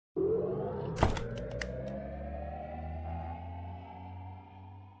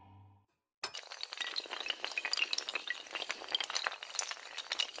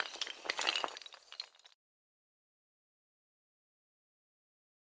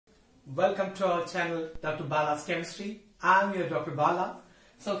Welcome to our channel Dr. Bala's Chemistry. I'm your Dr. Bala.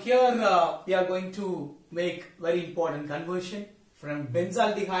 So here we are going to make very important conversion from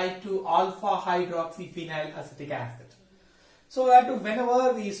benzaldehyde to alpha hydroxy phenyl acetic acid. So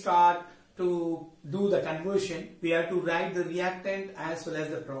whenever we start to do the conversion, we have to write the reactant as well as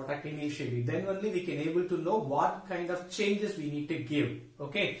the product initially. Then only we can able to know what kind of changes we need to give.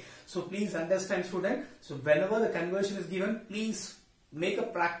 Okay. So please understand, student. So whenever the conversion is given, please make a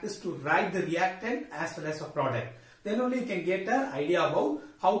practice to write the reactant as well as a product. Then only you can get an idea about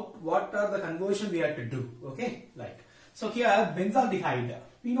what are the conversion we have to do. Okay. Like so here benzaldehyde.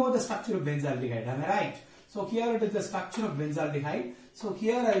 We know the structure of benzaldehyde. Am I right? So here it is the structure of benzaldehyde. So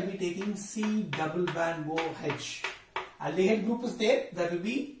here I will be taking C double bond OH. Aldehyde group is there, that will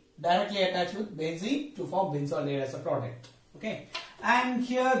be directly attached with benzene to form benzaldehyde as a product. Okay. And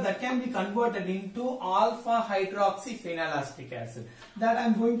here that can be converted into alpha hydroxy phenyl acetic acid. That I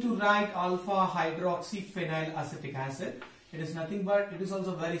am going to write alpha hydroxy phenyl acetic acid. It is nothing but, it is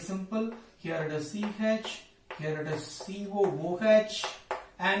also very simple. Here it is CH, here it is COOH,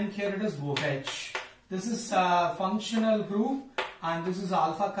 and here it is OH. This is a functional group and this is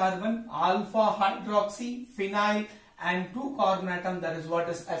alpha carbon, alpha hydroxy, phenyl and 2 carbon atom, that is what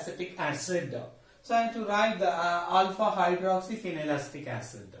is acetic acid. So I have to write the alpha hydroxy phenyl acetic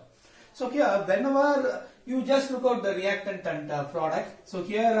acid. So here whenever you just look at the reactant and product, so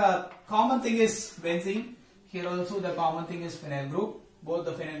here common thing is benzene, here also the common thing is phenyl group, both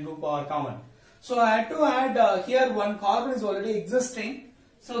the phenyl group are common. So I had to add here one carbon is already existing.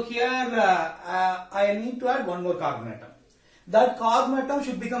 So here I need to add one more carbon atom. That carbon atom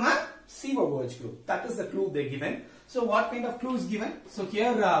should become a COOH group. That is the clue they given. So what kind of clue is given? So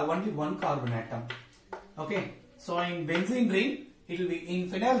here only one carbon atom. Okay. So in benzene ring, it will be in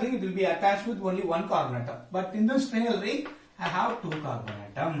phenyl ring, it will be attached with only one carbon atom. But in this phenyl ring, I have 2 carbon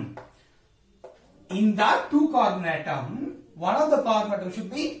atom. In that 2 carbon atom, one of the carbon atom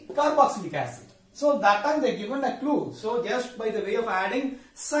should be carboxylic acid. So that time they given a clue. So just by the way of adding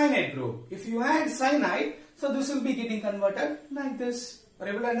cyanide group. If you add cyanide, so this will be getting converted like this. Are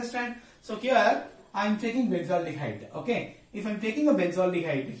you able to understand? So here I am taking benzaldehyde. Okay. If I am taking a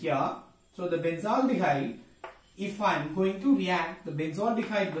benzaldehyde here, so the benzaldehyde, if I am going to react the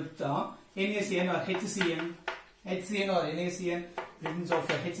benzaldehyde with NaCN or HCN, HCN or NaCN, presence of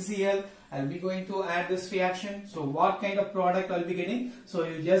HCl, I will be going to add this reaction. So what kind of product I will be getting? So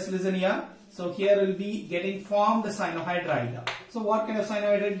you just listen here. So here will be getting formed the cyanohydride. So what kind of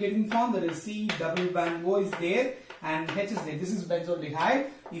cyanohydride getting formed? There is C double bond O is there and H is there. This is benzaldehyde.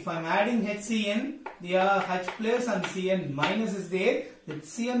 If I am adding HCN, the H plus and Cn minus is there. The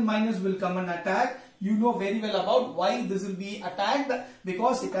Cn minus will come and attack. You know very well about why this will be attacked,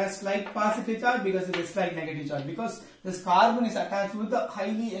 because it has slight positive charge, because it is slight negative charge, because this carbon is attached with the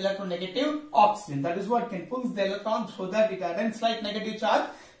highly electronegative oxygen. That is what can pull the electron so that it attains slight negative charge.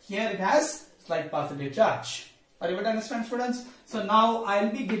 Here it has slight positive charge. Are you able to understand, students? So now I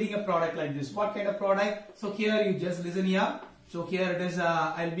will be getting a product like this. What kind of product? So here you just listen here. So here it is,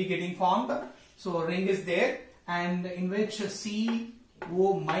 I will be getting formed. So ring is there and in which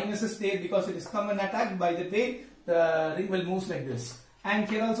CO minus is there, because it is come and attacked. By the way, the ring will move like this. And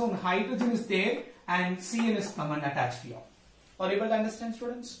here also hydrogen is there and Cn is come and attached here. Are you able to understand,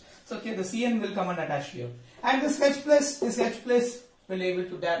 students? So here the Cn will come and attach here. And this H plus will able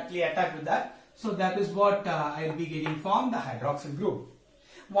to directly attack with that. So that is what I will be getting formed, the hydroxyl group.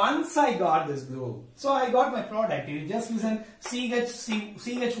 Once I got this group, so I got my product. You just listen, CHOH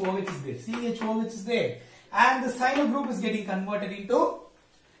is there, CHOH is there. And the cyano group is getting converted into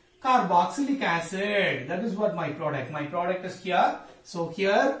carboxylic acid. That is what my product is here. So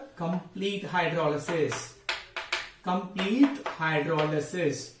here complete hydrolysis. Complete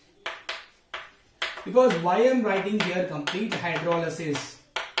hydrolysis. Because why I am writing here complete hydrolysis?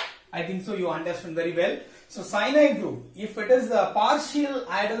 I think so you understand very well. So cyanide group, if it is a partial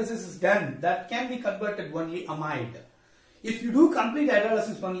hydrolysis is done, that can be converted only amide. If you do complete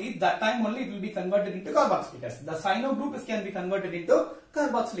hydrolysis only, that time only it will be converted into carboxylic acid. The cyano group can be converted into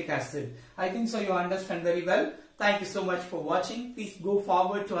carboxylic acid. I think so you understand very well. Thank you so much for watching. Please go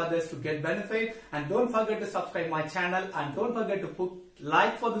forward to others to get benefit, and don't forget to subscribe my channel, and don't forget to put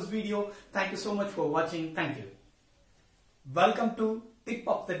like for this video. Thank you so much for watching. Thank you. Welcome to Tip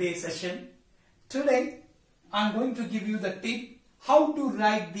of the Day session. Today I am going to give you the tip how to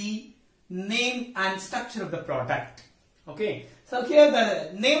write the name and structure of the product. Okay, so here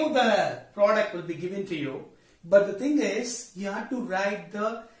the name of the product will be given to you, but the thing is you have to write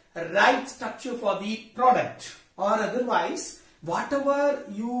the right structure for the product, or otherwise whatever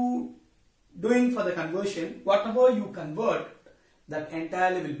you doing for the conversion, whatever you convert, that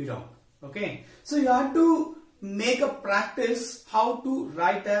entirely will be wrong. Okay, so you have to make a practice how to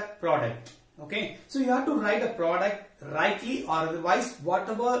write a product. Okay, so you have to write a product rightly, or otherwise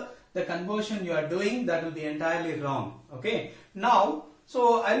whatever the conversion you are doing, that will be entirely wrong. Okay, now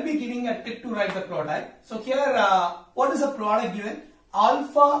so I'll be giving a tip to write the product. So here what is the product given?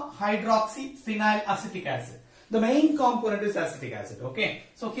 Alpha hydroxy phenyl acetic acid. The main component is acetic acid. Okay,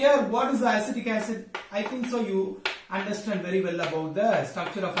 so here what is the acetic acid? I think so you understand very well about the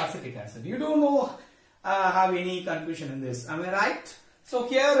structure of acetic acid. You don't know have any confusion in this, am I right? So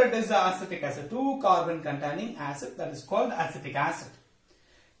here it is the acetic acid, 2 carbon containing acid, that is called acetic acid.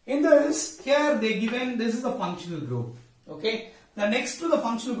 In this, here they given, this is the functional group. Okay, the next to the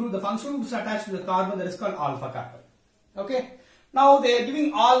functional group is attached to the carbon, that is called alpha carbon. Okay, now they are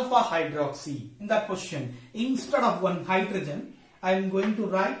giving alpha hydroxy in that position. Instead of one hydrogen, I am going to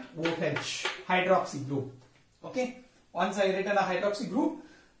write OH, hydroxy group. Okay, once I written a hydroxy group,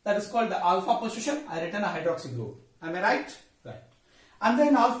 that is called the alpha position, I written a hydroxy group. Am I right? Right. And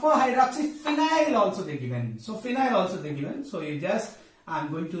then alpha hydroxy phenyl also they given. So phenyl also they given. So you just, I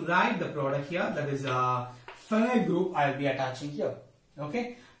am going to write the product here, that is a phenyl group I will be attaching here.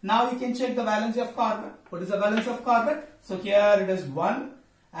 Okay. Now you can check the valency of carbon. What is the valency of carbon? So here it is 1,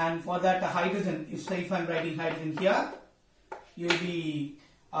 and for that hydrogen, if I am writing hydrogen here, you will be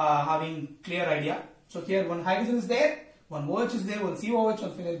having clear idea. So here one hydrogen is there, one OH is there, one COH,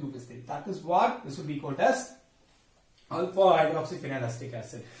 one phenyl group is there. That is what this will be called as alpha hydroxy phenyl acetic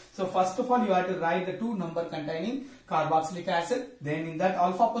acid. So first of all you have to write the 2 number containing carboxylic acid. Then in that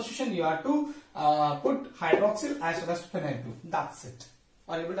alpha position you have to put hydroxyl as well as phenyl group. That's it.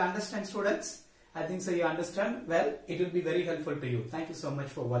 Are you able to understand, students? I think so you understand well. It will be very helpful to you. Thank you so much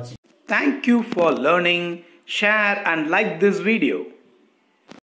for watching. Thank you for learning. Share and like this video.